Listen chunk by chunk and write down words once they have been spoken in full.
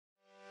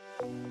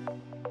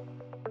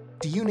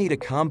Do you need a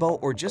combo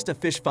or just a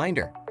fish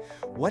finder?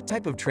 What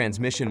type of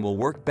transmission will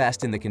work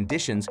best in the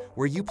conditions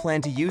where you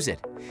plan to use it?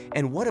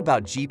 And what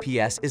about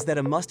GPS? Is that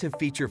a must-have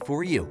feature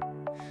for you?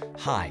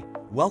 Hi,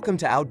 welcome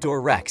to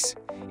Outdoor Rex.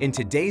 In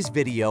today's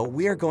video,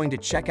 we are going to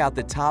check out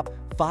the top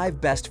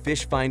 5 best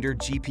fish finder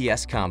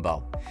GPS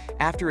combo.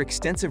 After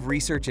extensive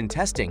research and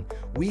testing,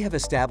 we have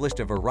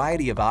established a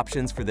variety of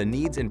options for the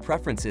needs and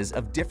preferences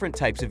of different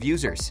types of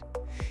users.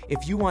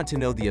 If you want to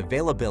know the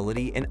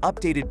availability and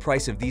updated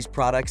price of these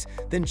products,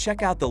 then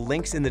check out the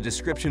links in the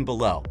description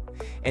below.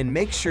 And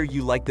make sure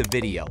you like the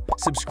video,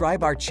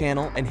 subscribe our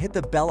channel, and hit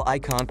the bell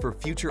icon for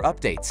future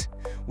updates.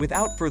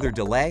 Without further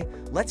delay,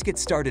 let's get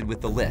started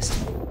with the list.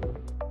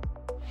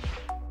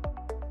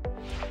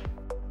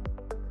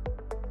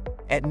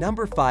 At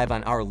number 5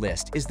 on our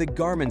list is the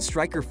Garmin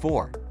Striker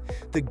 4.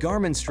 The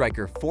Garmin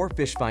Striker 4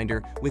 fish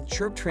finder with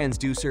chirp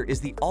transducer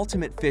is the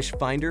ultimate fish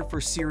finder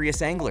for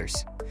serious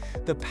anglers.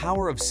 The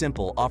power of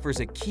simple offers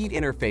a keyed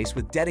interface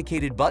with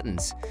dedicated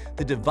buttons.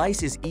 The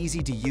device is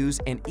easy to use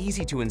and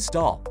easy to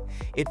install.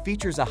 It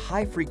features a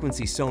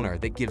high-frequency sonar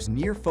that gives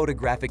near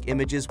photographic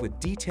images with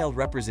detailed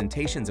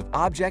representations of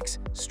objects,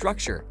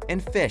 structure,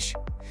 and fish.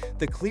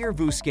 The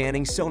ClearView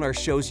scanning sonar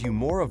shows you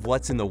more of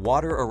what's in the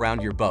water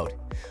around your boat.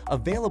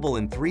 Available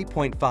in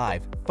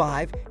 3.5,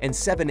 5, and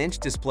 7-inch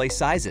display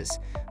sizes,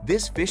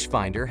 this fish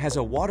finder has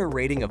a water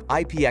rating of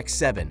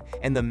IPX7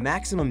 and the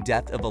maximum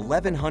depth of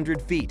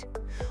 1,100 feet.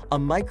 A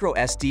micro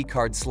SD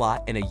card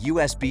slot and a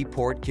USB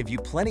port give you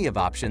plenty of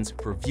options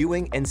for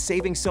viewing and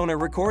saving sonar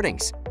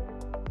recordings.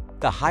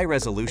 The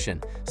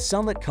high-resolution,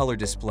 sunlit color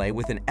display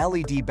with an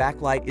LED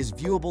backlight is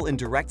viewable in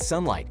direct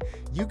sunlight.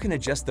 You can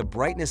adjust the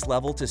brightness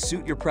level to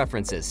suit your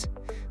preferences.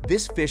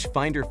 This fish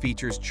finder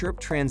features chirp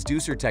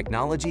transducer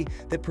technology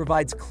that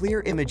provides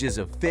clear images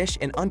of fish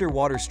and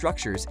underwater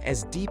structures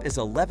as deep as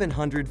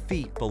 1,100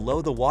 feet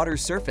below the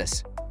water's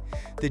surface.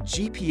 The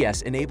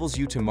GPS enables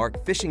you to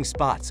mark fishing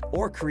spots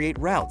or create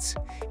routes.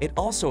 It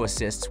also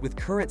assists with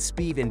current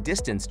speed and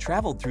distance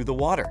traveled through the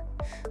water.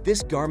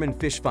 This Garmin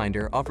fish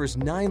finder offers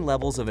 9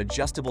 levels of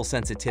adjustable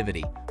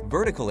sensitivity,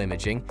 vertical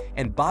imaging,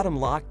 and bottom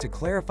lock to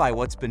clarify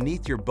what's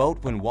beneath your boat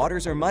when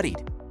waters are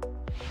muddied.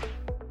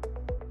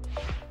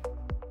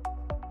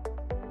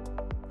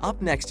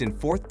 Up next in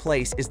 4th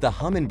place is the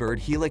Humminbird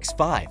HELIX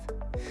 5.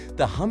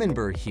 The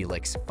Humminbird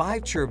HELIX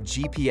 5 Chirp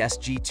GPS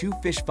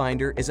G2 fish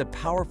finder is a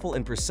powerful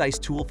and precise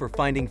tool for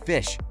finding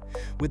fish.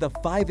 With a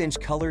 5-inch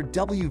color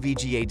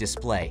WVGA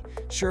display,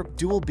 Chirp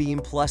Dual Beam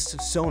Plus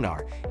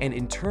sonar, and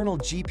internal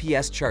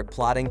GPS chart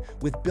plotting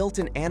with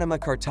built-in anima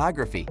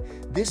cartography,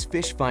 this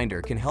fish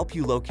finder can help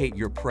you locate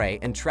your prey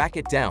and track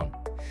it down.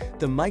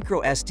 The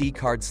micro SD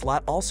card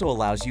slot also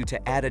allows you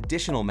to add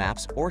additional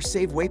maps or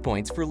save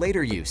waypoints for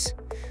later use.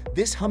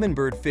 This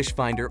Humminbird fish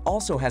finder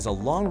also has a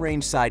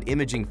long-range side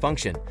imaging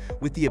function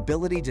with the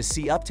ability to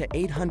see up to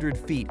 800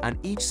 feet on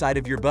each side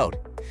of your boat.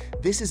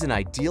 This is an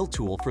ideal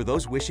tool for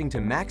those wishing to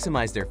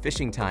maximize their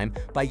fishing time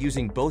by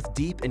using both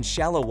deep and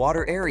shallow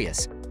water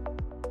areas.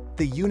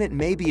 The unit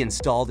may be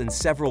installed in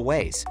several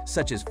ways,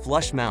 such as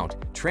flush mount,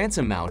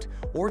 transom mount,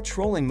 or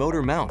trolling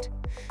motor mount.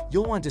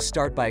 You'll want to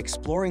start by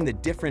exploring the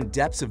different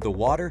depths of the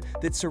water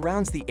that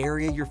surrounds the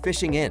area you're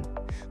fishing in.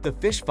 The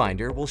fish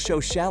finder will show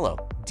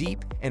shallow,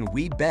 deep, and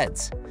weed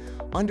beds.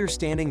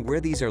 Understanding where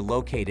these are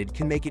located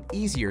can make it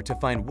easier to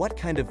find what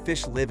kind of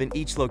fish live in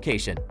each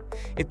location.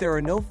 If there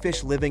are no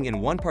fish living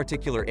in one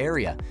particular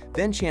area,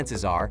 then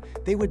chances are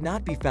they would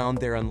not be found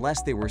there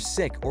unless they were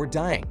sick or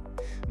dying.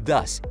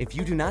 Thus, if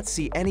you do not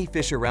see any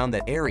fish around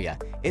that area,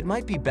 it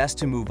might be best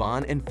to move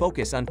on and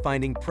focus on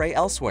finding prey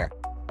elsewhere.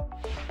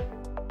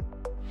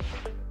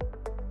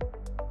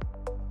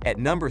 At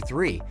number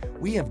 3,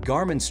 we have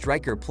Garmin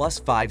Striker Plus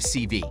 5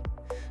 CV.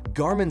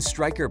 Garmin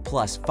Striker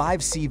Plus 5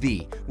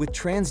 CV with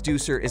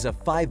transducer is a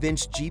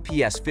 5-inch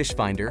GPS fish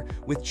finder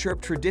with chirp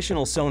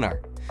traditional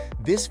sonar.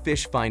 This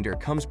fish finder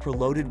comes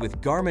preloaded with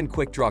Garmin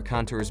QuickDraw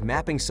Contours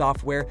mapping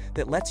software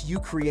that lets you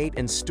create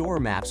and store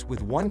maps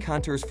with one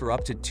contours for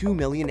up to 2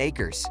 million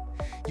acres.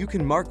 You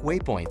can mark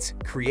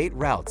waypoints, create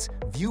routes,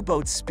 view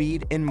boat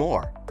speed, and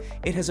more.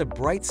 It has a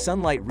bright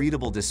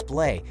sunlight-readable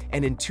display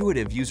and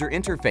intuitive user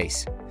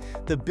interface.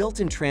 The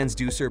built-in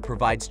transducer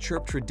provides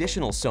chirp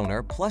traditional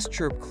sonar plus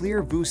chirp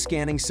ClearView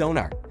scanning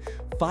sonar.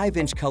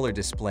 5-inch color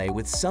display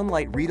with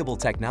sunlight-readable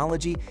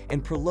technology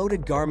and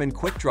preloaded Garmin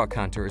QuickDraw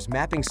Contours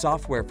mapping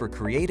software for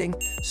creating,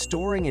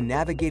 storing, and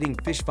navigating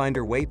fish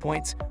finder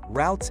waypoints,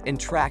 routes, and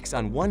tracks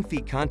on 1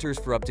 feet contours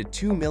for up to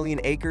 2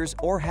 million acres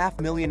or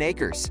 500,000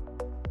 acres.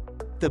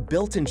 The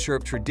built-in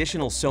Chirp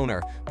traditional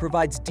sonar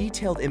provides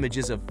detailed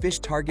images of fish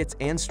targets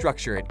and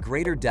structure at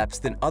greater depths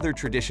than other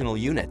traditional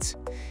units.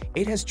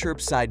 It has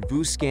Chirp side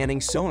view scanning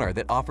sonar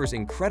that offers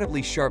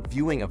incredibly sharp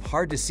viewing of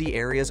hard-to-see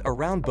areas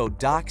around boat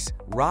docks,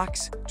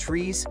 rocks,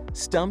 trees,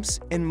 stumps,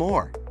 and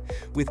more.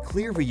 With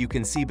ClearView, you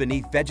can see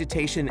beneath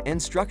vegetation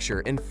and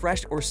structure in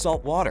fresh or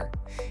salt water.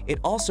 It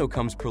also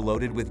comes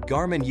preloaded with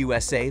Garmin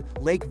USA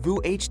Lake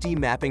View HD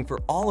mapping for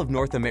all of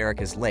North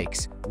America's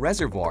lakes,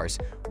 reservoirs,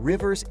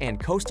 rivers, and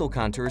coastal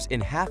contours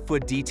in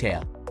half-foot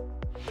detail.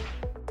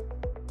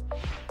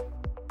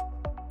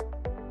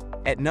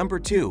 At number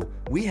 2,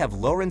 we have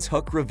Lowrance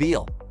Hook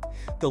Reveal.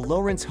 The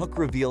Lowrance Hook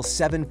Reveal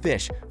 7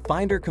 Fish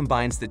Finder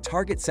combines the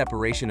target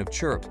separation of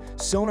chirp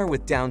sonar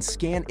with down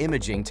scan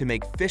imaging to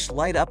make fish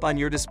light up on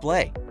your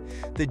display.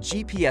 The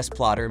GPS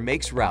plotter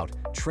makes route,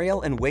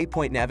 trail, and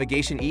waypoint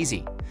navigation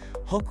easy.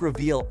 Hook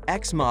Reveal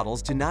X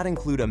models do not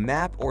include a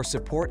map or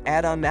support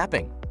add-on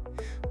mapping.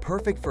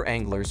 Perfect for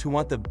anglers who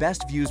want the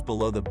best views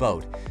below the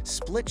boat,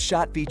 Split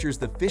Shot features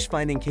the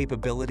fish-finding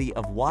capability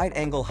of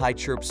wide-angle high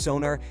chirp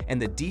sonar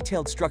and the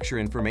detailed structure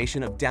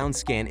information of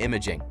downscan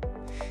imaging.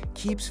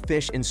 Keeps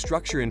fish and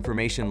structure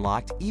information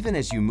locked even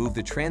as you move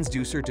the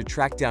transducer to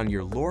track down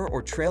your lure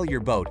or trail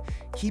your boat,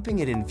 keeping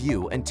it in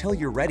view until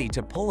you're ready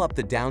to pull up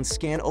the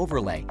downscan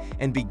overlay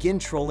and begin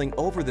trolling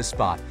over the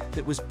spot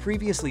that was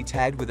previously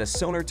tagged with a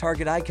sonar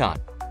target icon.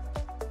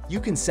 You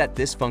can set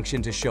this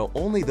function to show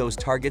only those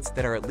targets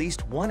that are at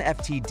least 1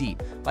 FT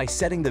deep by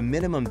setting the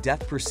minimum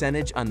depth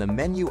percentage on the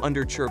menu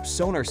under chirp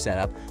sonar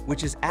setup,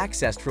 which is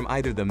accessed from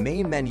either the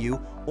main menu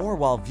or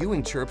while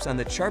viewing chirps on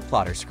the chart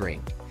plotter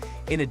screen.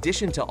 In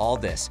addition to all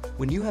this,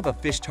 when you have a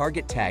fish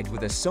target tagged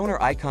with a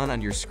sonar icon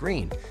on your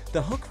screen,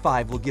 the Hook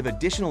 5 will give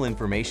additional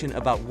information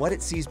about what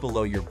it sees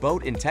below your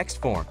boat in text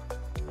form.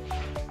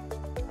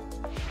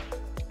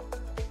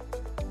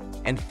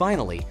 And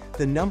finally,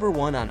 the number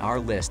 1 on our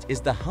list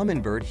is the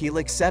Humminbird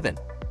HELIX 7.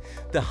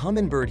 The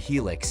Humminbird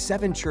HELIX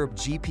 7 Chirp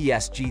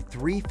GPS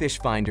G3 Fish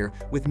Finder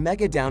with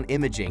Mega Down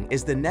imaging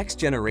is the next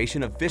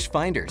generation of fish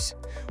finders.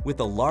 With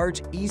a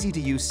large,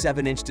 easy-to-use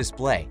 7-inch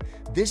display,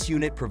 this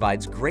unit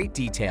provides great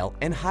detail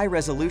and high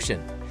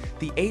resolution.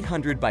 The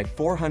 800 by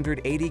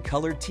 480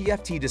 colored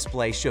TFT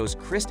display shows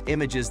crisp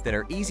images that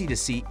are easy to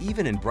see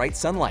even in bright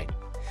sunlight.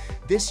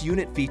 This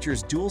unit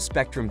features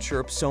dual-spectrum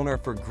chirp sonar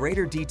for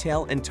greater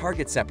detail and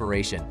target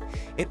separation.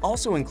 It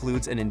also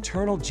includes an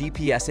internal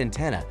GPS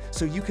antenna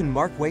so you can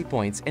mark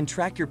waypoints and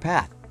track your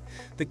path.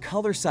 The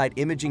color side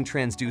imaging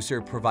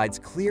transducer provides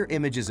clear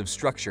images of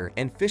structure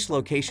and fish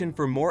location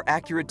for more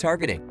accurate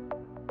targeting.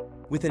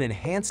 With an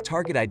enhanced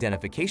target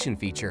identification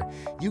feature,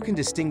 you can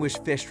distinguish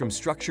fish from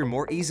structure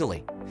more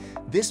easily.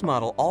 This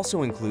model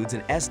also includes an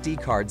SD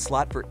card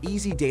slot for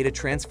easy data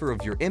transfer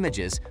of your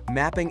images,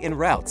 mapping, and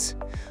routes.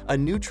 A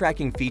new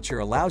tracking feature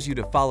allows you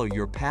to follow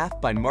your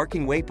path by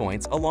marking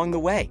waypoints along the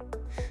way.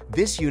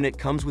 This unit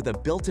comes with a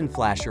built-in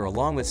flasher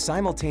along with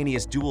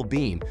simultaneous dual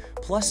beam,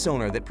 plus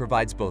sonar that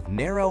provides both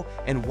narrow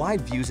and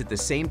wide views at the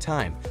same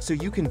time, so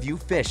you can view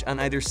fish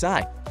on either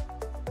side.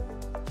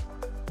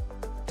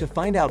 To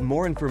find out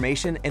more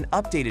information and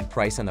updated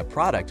price on the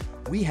product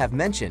we have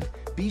mentioned,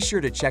 be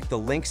sure to check the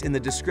links in the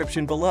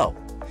description below.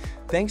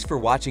 Thanks for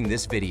watching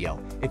this video.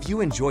 If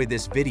you enjoyed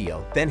this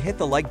video, then hit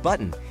the like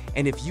button.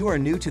 And if you are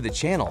new to the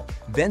channel,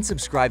 then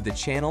subscribe the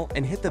channel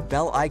and hit the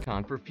bell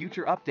icon for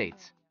future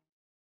updates.